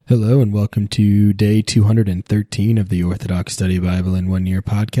Hello and welcome to day 213 of the Orthodox Study Bible in 1 Year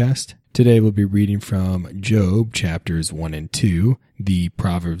podcast. Today we'll be reading from Job chapters 1 and 2, the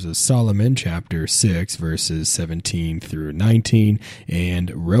Proverbs of Solomon chapter 6 verses 17 through 19, and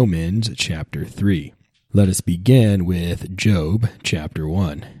Romans chapter 3. Let us begin with Job chapter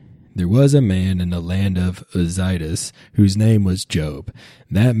 1. There was a man in the land of Uzziah whose name was Job.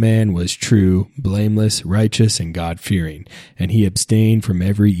 That man was true, blameless, righteous, and God-fearing, and he abstained from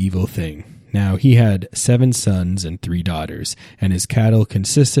every evil thing. Now he had 7 sons and 3 daughters, and his cattle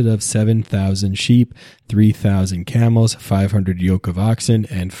consisted of 7,000 sheep, 3,000 camels, 500 yoke of oxen,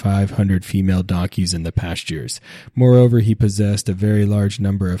 and 500 female donkeys in the pastures. Moreover, he possessed a very large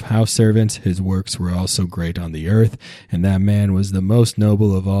number of house servants. His works were also great on the earth, and that man was the most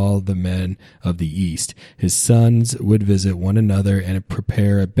noble of all the men of the East. His sons would visit one another and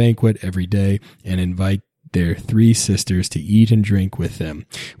prepare a banquet every day and invite their 3 sisters to eat and drink with them.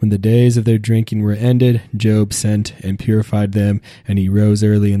 When the days of their drinking were ended, Job sent and purified them, and he rose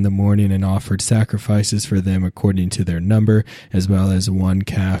early in the morning and offered sacrifices for them according to their number, as well as 1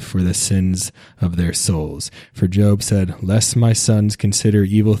 calf for the sins of their souls. For Job said, "Lest my sons consider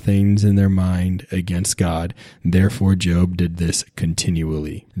evil things in their mind against God." Therefore Job did this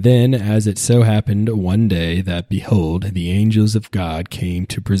continually. Then, as it so happened one day that, behold, the angels of God came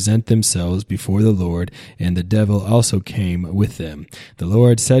to present themselves before the Lord, and the devil also came with them. The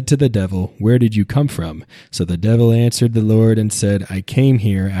Lord said to the devil, "Where did you come from?" So the devil answered the Lord and said, "I came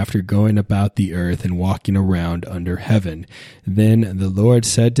here after going about the earth and walking around under heaven." Then the Lord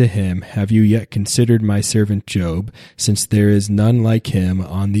said to him, "Have you yet considered my servant Job, since there is none like him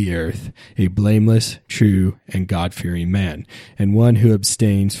on the earth, a blameless, true, and God-fearing man, and one who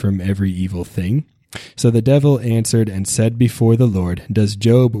abstains from every evil thing?" So the devil answered and said before the Lord, "Does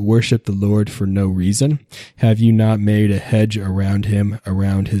Job worship the Lord for no reason? Have you not made a hedge around him,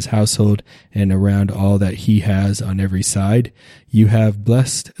 around his household, and around all that he has on every side? You have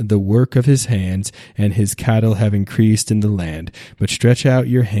blessed the work of his hands, and his cattle have increased in the land. But stretch out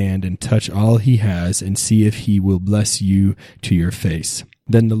your hand and touch all he has, and see if he will bless you to your face."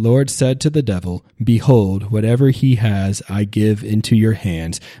 Then the Lord said to the devil, "Behold, whatever he has I give into your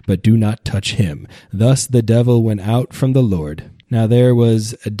hands, but do not touch him." Thus the devil went out from the Lord. Now there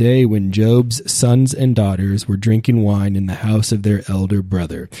was a day when Job's sons and daughters were drinking wine in the house of their elder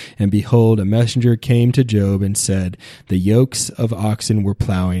brother. And behold, a messenger came to Job and said, "The yokes of oxen were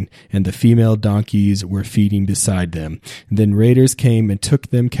plowing, and the female donkeys were feeding beside them. Then raiders came and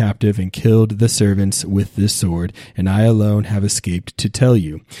took them captive and killed the servants with the sword, and I alone have escaped to tell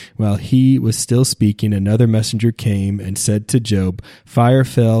you." While he was still speaking, another messenger came and said to Job, "Fire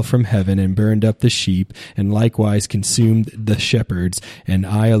fell from heaven and burned up the sheep, and likewise consumed the shepherds, and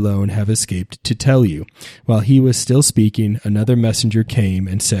I alone have escaped to tell you." While he was still speaking, another messenger came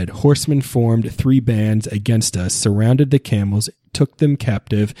and said, "Horsemen formed 3 bands against us, surrounded the camels, took them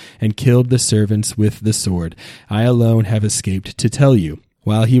captive, and killed the servants with the sword. I alone have escaped to tell you."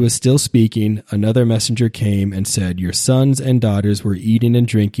 While he was still speaking, another messenger came and said, "Your sons and daughters were eating and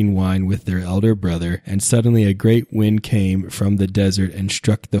drinking wine with their elder brother, and suddenly a great wind came from the desert and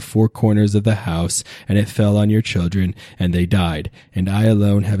struck the 4 corners of the house, and it fell on your children, and they died, and I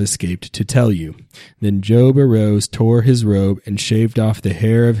alone have escaped to tell you." Then Job arose, tore his robe, and shaved off the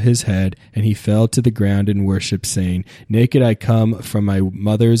hair of his head, and he fell to the ground and worshipped, saying, "Naked I come from my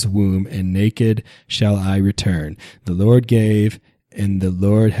mother's womb, and naked shall I return. The Lord gave, and the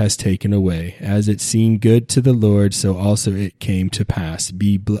Lord has taken away. As it seemed good to the Lord, so also it came to pass.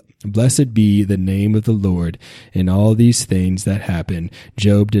 Blessed be the name of the Lord. In all these things that happened,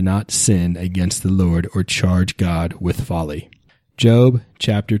 Job did not sin against the Lord or charge God with folly." Job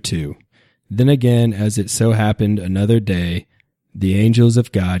chapter 2. Then again, as it so happened another day, the angels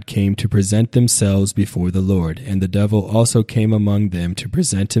of God came to present themselves before the Lord, and the devil also came among them to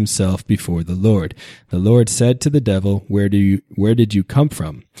present himself before the Lord. The Lord said to the devil, Where did you come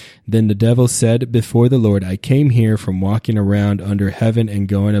from?" Then the devil said before the Lord, "I came here from walking around under heaven and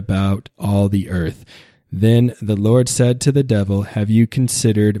going about all the earth." Then the Lord said to the devil, "Have you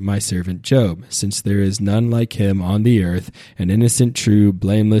considered my servant Job, since there is none like him on the earth, an innocent, true,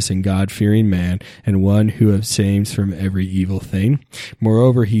 blameless, and God-fearing man, and one who abstains from every evil thing?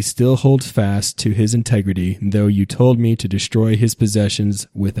 Moreover, he still holds fast to his integrity, though you told me to destroy his possessions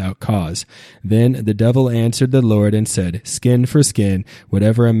without cause." Then the devil answered the Lord and said, "Skin for skin,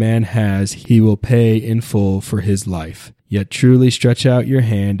 whatever a man has, he will pay in full for his life. Yet truly stretch out your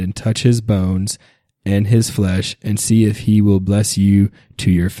hand and touch his bones, and his flesh, and see if he will bless you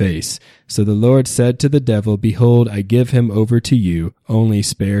to your face. So the Lord said to the devil, Behold, I give him over to you, only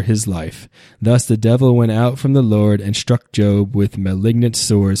spare his life. Thus the devil went out from the Lord and struck Job with malignant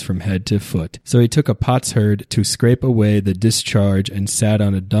sores from head to foot. So he took a potsherd to scrape away the discharge and sat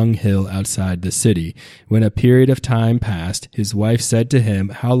on a dunghill outside the city. When a period of time passed, his wife said to him,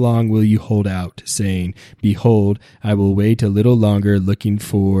 How long will you hold out? Saying, Behold, I will wait a little longer, looking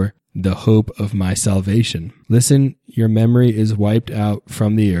for the hope of my salvation. Listen, your memory is wiped out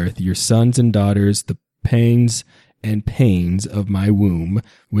from the earth, your sons and daughters, the pangs and pains of my womb,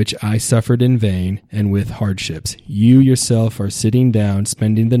 which I suffered in vain and with hardships. You yourself are sitting down,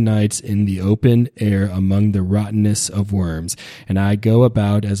 spending the nights in the open air among the rottenness of worms. And I go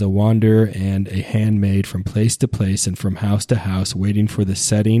about as a wanderer and a handmaid from place to place and from house to house, waiting for the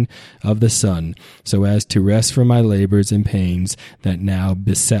setting of the sun, so as to rest from my labors and pains that now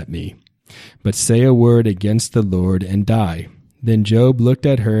beset me. But say a word against the Lord and die. Then Job looked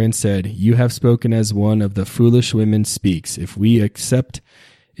at her and said, You have spoken as one of the foolish women speaks. If we accepted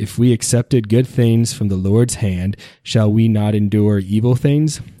good things from the Lord's hand, shall we not endure evil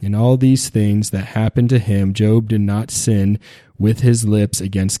things? In all these things that happened to him, Job did not sin with his lips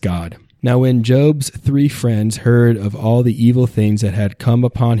against God. Now when Job's 3 friends heard of all the evil things that had come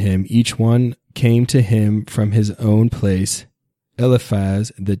upon him, each one came to him from his own place,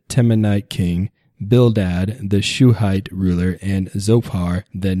 Eliphaz the Temanite king, Bildad the Shuhite ruler, and Zophar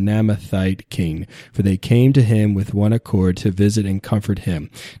the Naamathite king, for they came to him with one accord to visit and comfort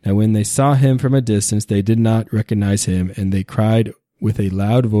him. Now when they saw him from a distance, they did not recognize him, and they cried with a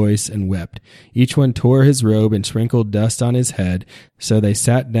loud voice and wept. Each one tore his robe and sprinkled dust on his head. So they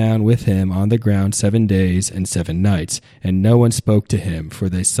sat down with him on the ground 7 days and 7 nights, and no one spoke to him, for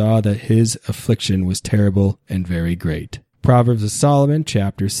they saw that his affliction was terrible and very great. Proverbs of Solomon,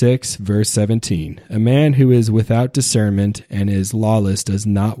 chapter 6, verse 17. A man who is without discernment and is lawless does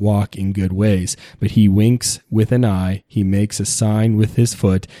not walk in good ways, but he winks with an eye, he makes a sign with his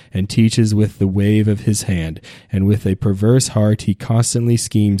foot, and teaches with the wave of his hand. And with a perverse heart he constantly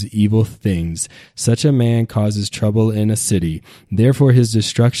schemes evil things. Such a man causes trouble in a city. Therefore his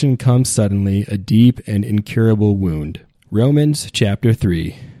destruction comes suddenly, a deep and incurable wound. Romans, chapter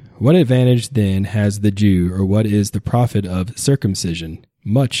 3. What advantage then has the Jew, or what is the profit of circumcision?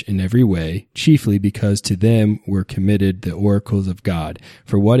 Much in every way, chiefly because to them were committed the oracles of God.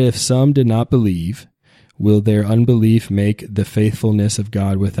 For what if some did not believe? Will their unbelief make the faithfulness of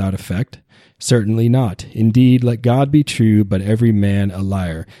God without effect? Certainly not. Indeed, let God be true, but every man a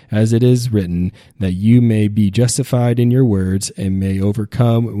liar, as it is written, that you may be justified in your words and may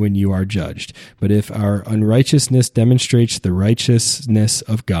overcome when you are judged. But if our unrighteousness demonstrates the righteousness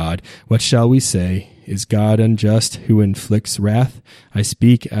of God, what shall we say? Is God unjust who inflicts wrath? I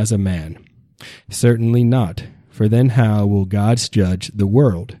speak as a man. Certainly not. For then how will God judge the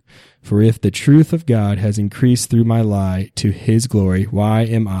world? For if the truth of God has increased through my lie to his glory, why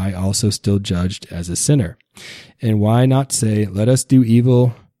am I also still judged as a sinner? And why not say, Let us do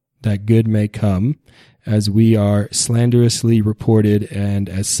evil that good may come, as we are slanderously reported, and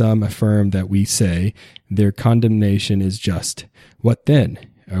as some affirm that we say, their condemnation is just. What then?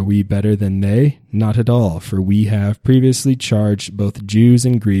 Are we better than they? Not at all, for we have previously charged both Jews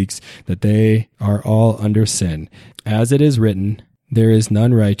and Greeks that they are all under sin. As it is written, There is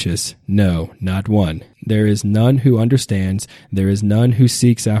none righteous, no, not one. There is none who understands, there is none who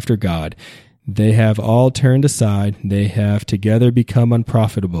seeks after God. They have all turned aside, they have together become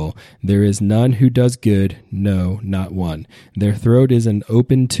unprofitable. There is none who does good, no, not one. Their throat is an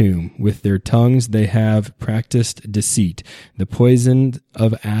open tomb. With their tongues they have practiced deceit. The poison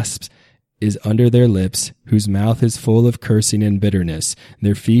of asps is under their lips, whose mouth is full of cursing and bitterness.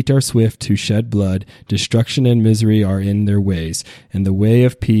 Their feet are swift to shed blood. Destruction and misery are in their ways, and the way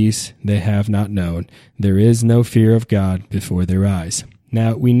of peace they have not known. There is no fear of God before their eyes.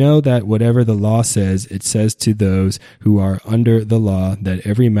 Now, we know that whatever the law says, it says to those who are under the law that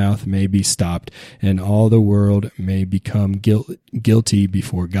every mouth may be stopped and all the world may become guilty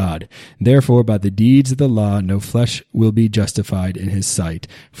before God. Therefore, by the deeds of the law, no flesh will be justified in his sight,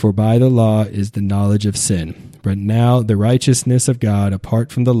 for by the law is the knowledge of sin. But now the righteousness of God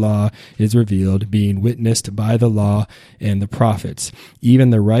apart from the law is revealed, being witnessed by the law and the prophets, even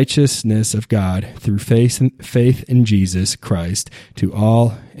the righteousness of God through faith in Jesus Christ to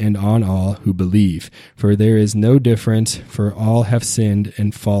all and on all who believe. For there is no difference, for all have sinned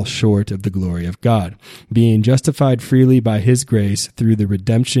and fall short of the glory of God, being justified freely by his grace through the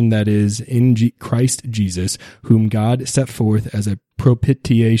redemption that is in Christ Jesus, whom God set forth as a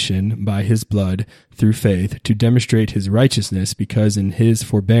propitiation by his blood through faith to demonstrate his righteousness, because in his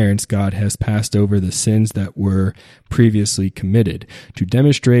forbearance God has passed over the sins that were previously committed, to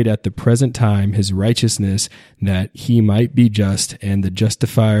demonstrate at the present time his righteousness, that he might be just and the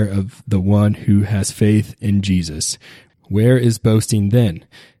justifier of the one who has faith in Jesus. Where is boasting then?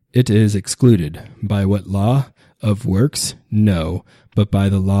 It is excluded. By what law? Of works? No, but by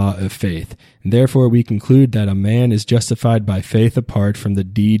the law of faith. Therefore we conclude that a man is justified by faith apart from the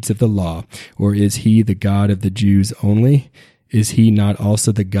deeds of the law. Or is he the God of the Jews only? Is he not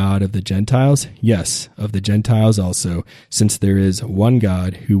also the God of the Gentiles? Yes, of the Gentiles also, since there is one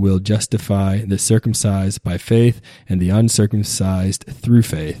God who will justify the circumcised by faith and the uncircumcised through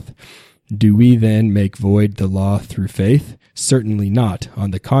faith. Do we then make void the law through faith? Certainly not.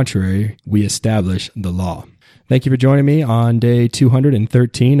 On the contrary, we establish the law. Thank you for joining me on day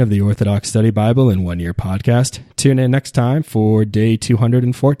 213 of the Orthodox Study Bible in 1 Year podcast. Tune in next time for day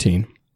 214.